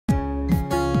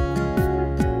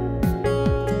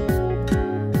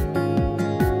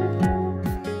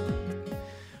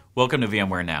Welcome to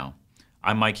VMware Now.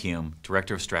 I'm Mike Hume,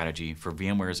 Director of Strategy for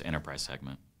VMware's Enterprise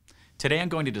segment. Today I'm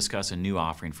going to discuss a new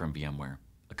offering from VMware,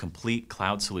 a complete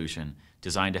cloud solution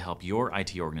designed to help your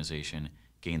IT organization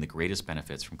gain the greatest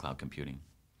benefits from cloud computing.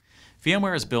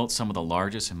 VMware has built some of the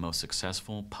largest and most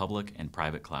successful public and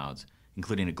private clouds,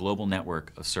 including a global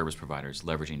network of service providers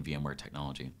leveraging VMware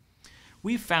technology.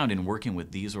 We've found in working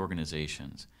with these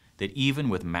organizations that even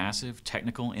with massive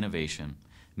technical innovation,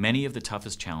 many of the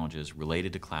toughest challenges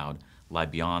related to cloud lie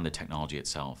beyond the technology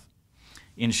itself.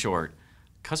 In short,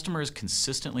 customers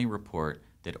consistently report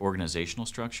that organizational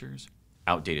structures,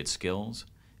 outdated skills,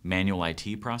 manual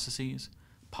IT processes,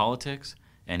 politics,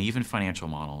 and even financial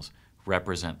models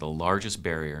represent the largest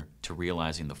barrier to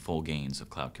realizing the full gains of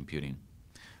cloud computing.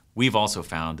 We've also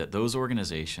found that those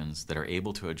organizations that are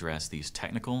able to address these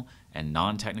technical and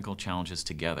non-technical challenges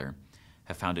together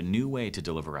have found a new way to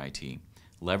deliver IT,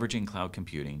 leveraging cloud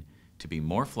computing to be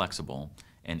more flexible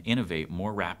and innovate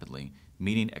more rapidly,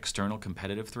 meeting external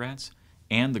competitive threats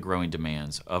and the growing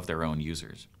demands of their own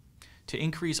users. To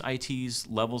increase IT's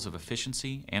levels of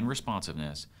efficiency and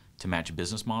responsiveness to match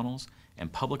business models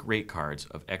and public rate cards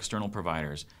of external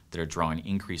providers that are drawing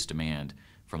increased demand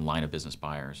from line of business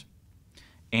buyers.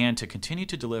 And to continue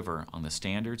to deliver on the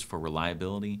standards for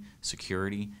reliability,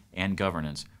 security, and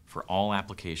governance for all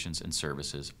applications and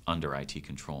services under IT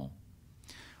control.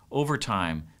 Over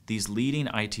time, these leading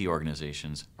IT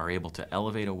organizations are able to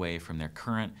elevate away from their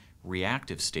current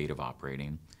reactive state of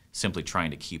operating, simply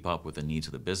trying to keep up with the needs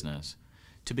of the business,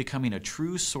 to becoming a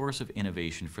true source of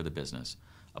innovation for the business,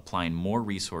 applying more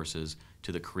resources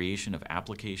to the creation of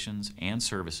applications and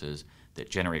services that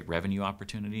generate revenue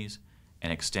opportunities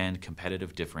and extend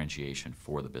competitive differentiation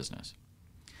for the business.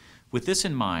 With this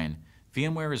in mind,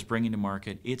 VMware is bringing to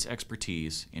market its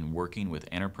expertise in working with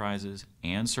enterprises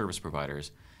and service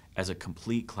providers as a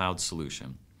complete cloud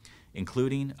solution,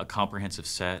 including a comprehensive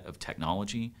set of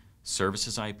technology,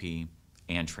 services IP,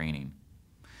 and training.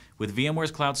 With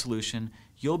VMware's cloud solution,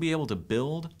 you'll be able to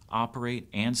build, operate,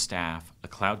 and staff a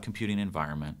cloud computing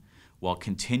environment while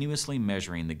continuously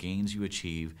measuring the gains you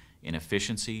achieve in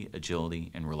efficiency,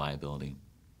 agility, and reliability.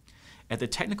 At the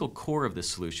technical core of this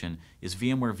solution is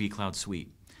VMware vCloud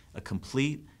Suite, a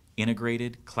complete,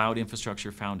 integrated cloud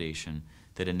infrastructure foundation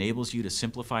that enables you to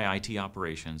simplify IT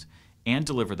operations and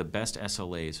deliver the best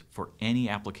SLAs for any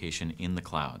application in the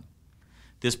cloud.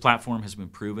 This platform has been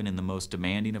proven in the most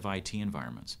demanding of IT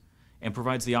environments and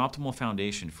provides the optimal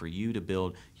foundation for you to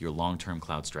build your long-term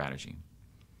cloud strategy.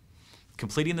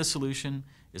 Completing the solution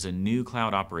is a new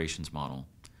cloud operations model,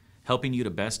 helping you to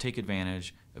best take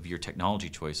advantage of your technology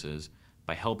choices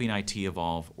by helping IT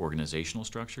evolve organizational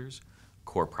structures,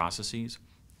 core processes,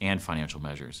 and financial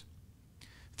measures.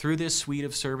 Through this suite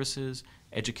of services,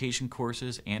 education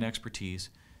courses, and expertise,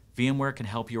 VMware can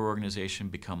help your organization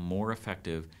become more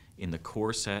effective in the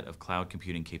core set of cloud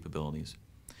computing capabilities,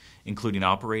 including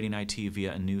operating IT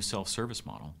via a new self-service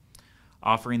model,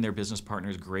 offering their business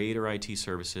partners greater IT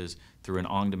services through an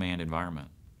on-demand environment.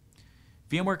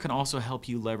 VMware can also help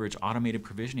you leverage automated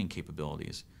provisioning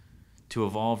capabilities to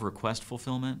evolve request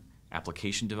fulfillment,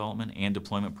 application development, and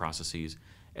deployment processes,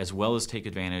 as well as take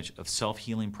advantage of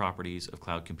self-healing properties of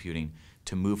cloud computing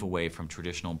to move away from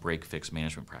traditional break-fix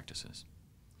management practices.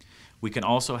 We can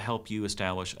also help you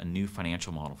establish a new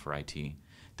financial model for IT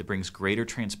that brings greater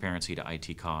transparency to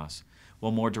IT costs,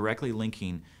 while more directly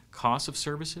linking costs of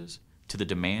services to the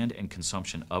demand and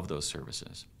consumption of those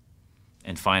services.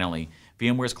 And finally,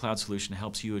 VMware's cloud solution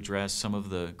helps you address some of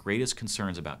the greatest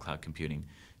concerns about cloud computing,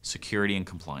 security and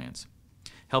compliance,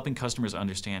 helping customers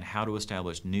understand how to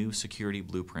establish new security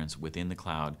blueprints within the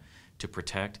cloud to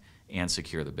protect and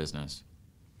secure the business.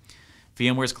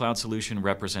 VMware's cloud solution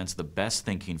represents the best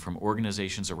thinking from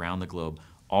organizations around the globe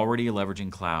already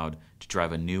leveraging cloud to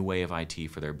drive a new way of IT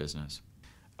for their business.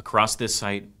 Across this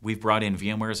site, we've brought in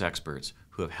VMware's experts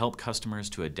who have helped customers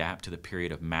to adapt to the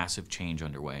period of massive change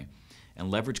underway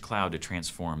and leverage cloud to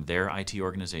transform their IT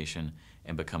organization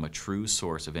and become a true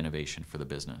source of innovation for the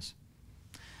business.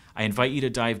 I invite you to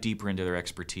dive deeper into their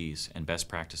expertise and best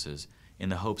practices in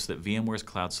the hopes that VMware's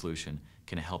cloud solution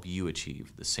can help you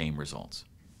achieve the same results.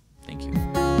 Thank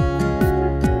you.